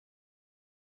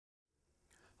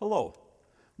Hello,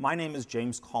 my name is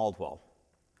James Caldwell.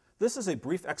 This is a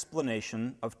brief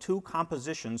explanation of two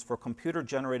compositions for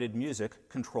computer-generated music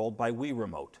controlled by Wii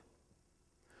Remote.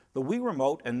 The Wii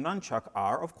Remote and Nunchuck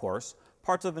are, of course,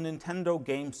 parts of a Nintendo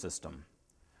game system,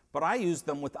 but I use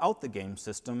them without the game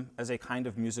system as a kind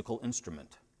of musical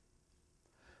instrument.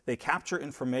 They capture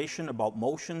information about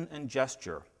motion and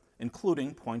gesture,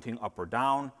 including pointing up or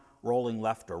down, rolling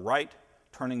left or right,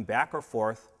 turning back or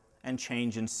forth, and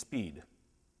change in speed.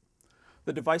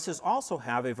 The devices also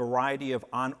have a variety of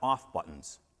on-off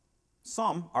buttons.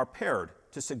 Some are paired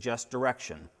to suggest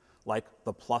direction, like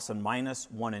the plus and minus,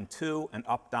 1 and 2, and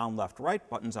up, down, left, right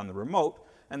buttons on the remote,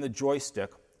 and the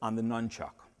joystick on the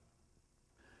Nunchuck.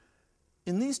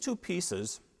 In these two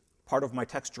pieces, part of my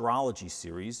Texturologie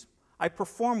series, I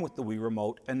perform with the Wii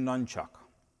Remote and Nunchuck.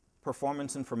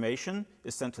 Performance information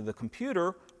is sent to the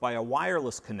computer by a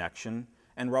wireless connection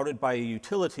and routed by a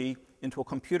utility into a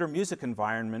computer music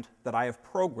environment that I have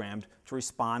programmed to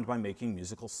respond by making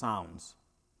musical sounds.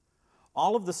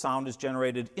 All of the sound is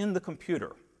generated in the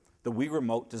computer. The Wii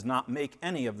Remote does not make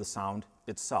any of the sound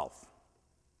itself.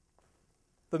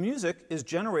 The music is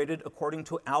generated according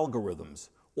to algorithms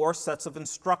or sets of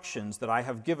instructions that I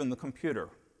have given the computer.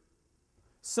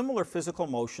 Similar physical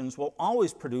motions will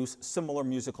always produce similar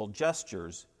musical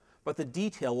gestures, but the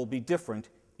detail will be different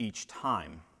each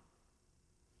time.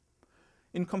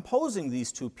 In composing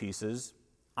these two pieces,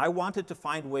 I wanted to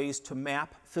find ways to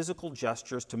map physical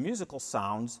gestures to musical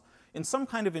sounds in some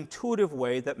kind of intuitive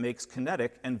way that makes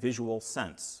kinetic and visual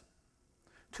sense.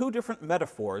 Two different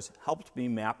metaphors helped me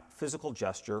map physical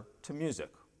gesture to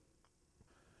music.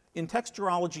 In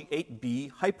Texturologie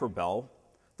 8b Hyperbell,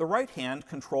 the right hand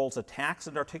controls attacks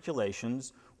and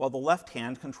articulations, while the left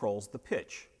hand controls the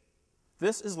pitch.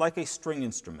 This is like a string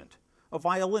instrument. A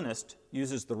violinist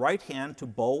uses the right hand to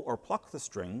bow or pluck the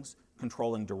strings,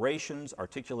 controlling durations,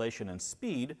 articulation, and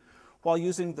speed, while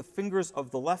using the fingers of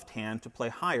the left hand to play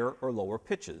higher or lower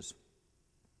pitches.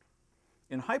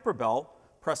 In Hyperbell,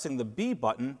 pressing the B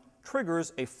button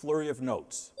triggers a flurry of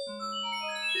notes.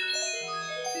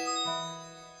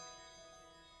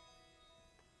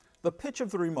 The pitch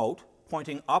of the remote,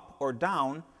 pointing up or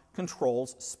down,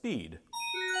 controls speed.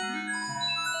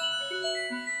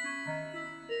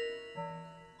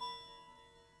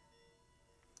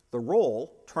 The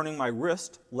roll, turning my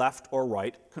wrist left or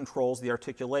right, controls the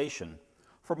articulation,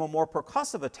 from a more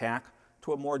percussive attack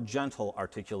to a more gentle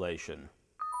articulation.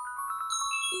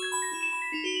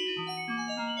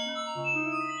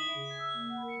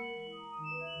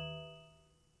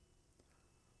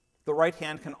 The right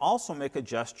hand can also make a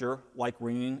gesture like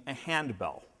ringing a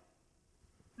handbell.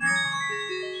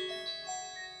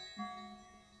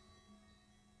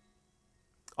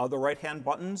 Other right-hand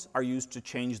buttons are used to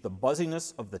change the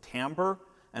buzziness of the timbre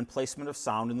and placement of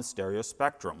sound in the stereo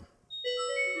spectrum.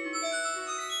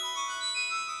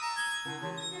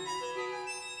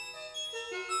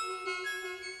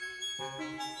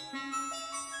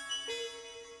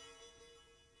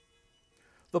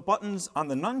 The buttons on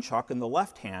the Nunchuck in the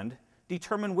left hand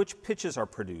determine which pitches are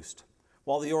produced,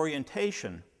 while the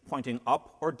orientation, pointing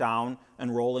up or down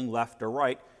and rolling left or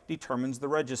right, determines the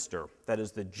register, that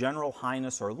is, the general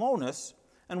highness or lowness,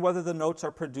 and whether the notes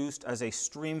are produced as a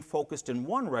stream focused in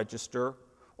one register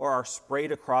or are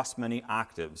sprayed across many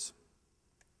octaves.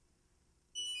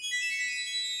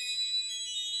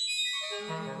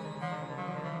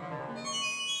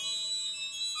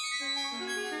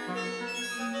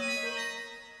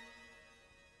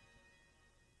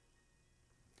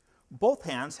 Both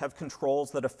hands have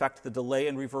controls that affect the delay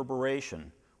and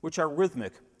reverberation, which are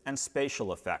rhythmic and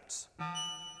spatial effects.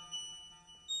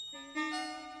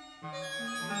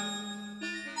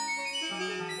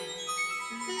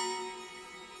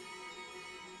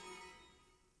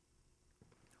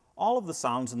 All of the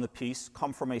sounds in the piece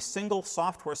come from a single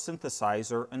software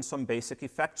synthesizer and some basic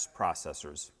effects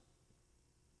processors.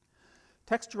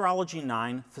 Texturologie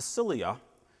 9 Phacelia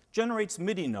generates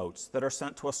MIDI notes that are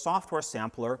sent to a software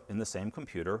sampler in the same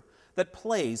computer that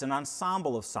plays an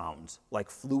ensemble of sounds like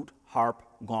flute, harp,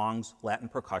 gongs, Latin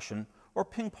percussion, or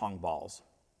ping-pong balls.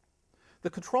 The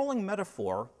controlling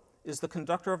metaphor is the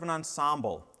conductor of an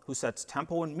ensemble who sets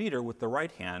tempo and meter with the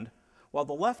right hand, while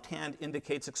the left hand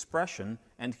indicates expression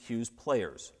and cues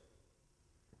players.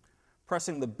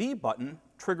 Pressing the B button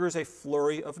triggers a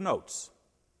flurry of notes.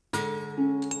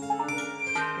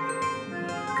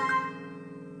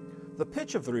 The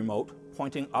pitch of the remote,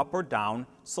 pointing up or down,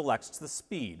 selects the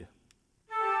speed.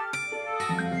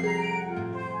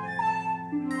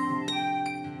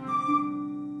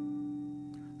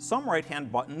 Some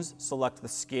right-hand buttons select the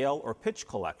scale or pitch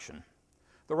collection.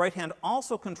 The right hand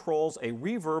also controls a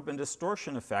reverb and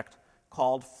distortion effect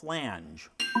called flange.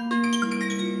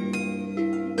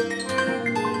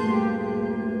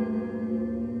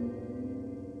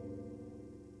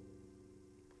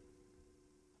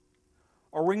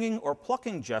 A ringing or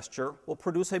plucking gesture will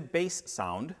produce a bass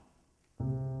sound,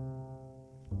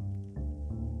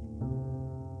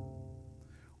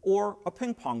 or a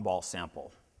ping pong ball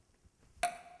sample.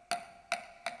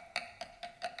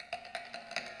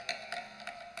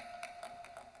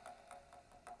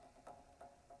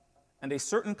 And a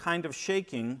certain kind of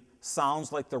shaking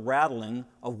sounds like the rattling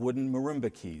of wooden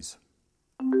marimba keys.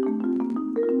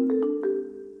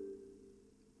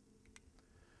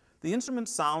 The instrument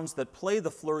sounds that play the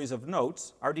flurries of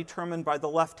notes are determined by the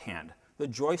left hand. The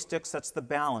joystick sets the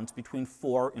balance between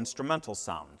 4 instrumental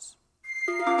sounds.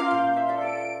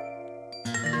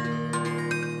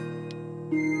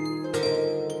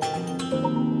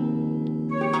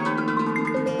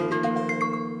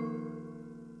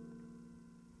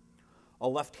 A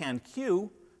left-hand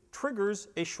cue triggers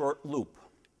a short loop.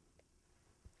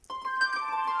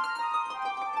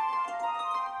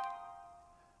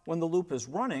 When the loop is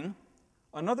running,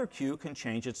 another cue can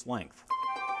change its length.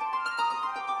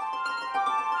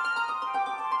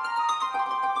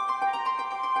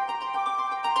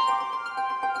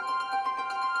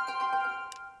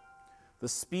 The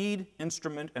speed,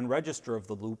 instrument, and register of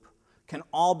the loop can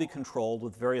all be controlled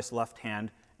with various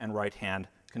left-hand and right-hand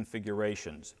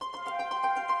configurations.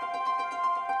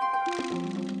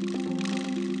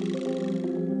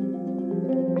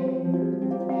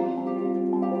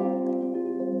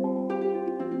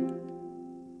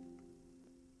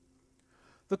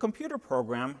 The computer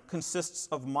program consists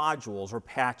of modules or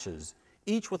patches,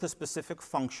 each with a specific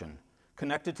function,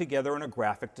 connected together in a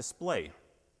graphic display.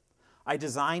 I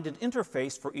designed an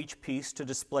interface for each piece to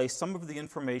display some of the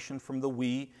information from the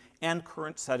Wii and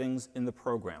current settings in the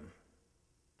program.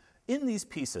 In these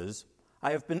pieces,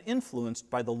 I have been influenced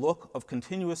by the look of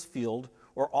continuous field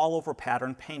or all-over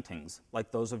pattern paintings,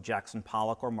 like those of Jackson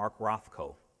Pollock or Mark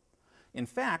Rothko. In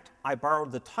fact, I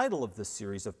borrowed the title of this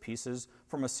series of pieces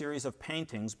from a series of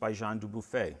paintings by Jean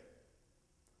Dubuffet.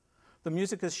 The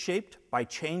music is shaped by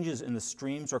changes in the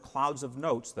streams or clouds of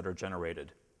notes that are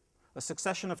generated, a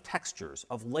succession of textures,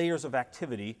 of layers of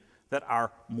activity that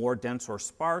are more dense or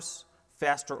sparse,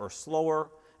 faster or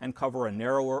slower, and cover a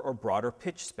narrower or broader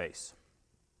pitch space.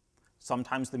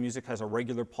 Sometimes the music has a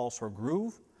regular pulse or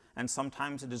groove, and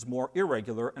sometimes it is more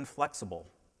irregular and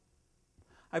flexible.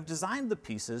 I've designed the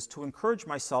pieces to encourage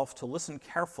myself to listen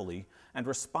carefully and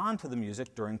respond to the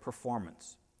music during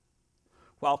performance.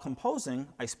 While composing,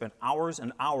 I spent hours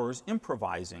and hours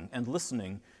improvising and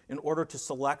listening in order to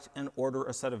select and order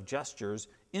a set of gestures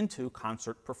into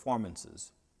concert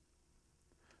performances.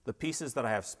 The pieces that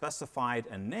I have specified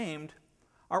and named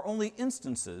are only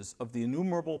instances of the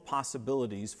innumerable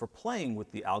possibilities for playing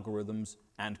with the algorithms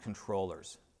and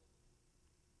controllers.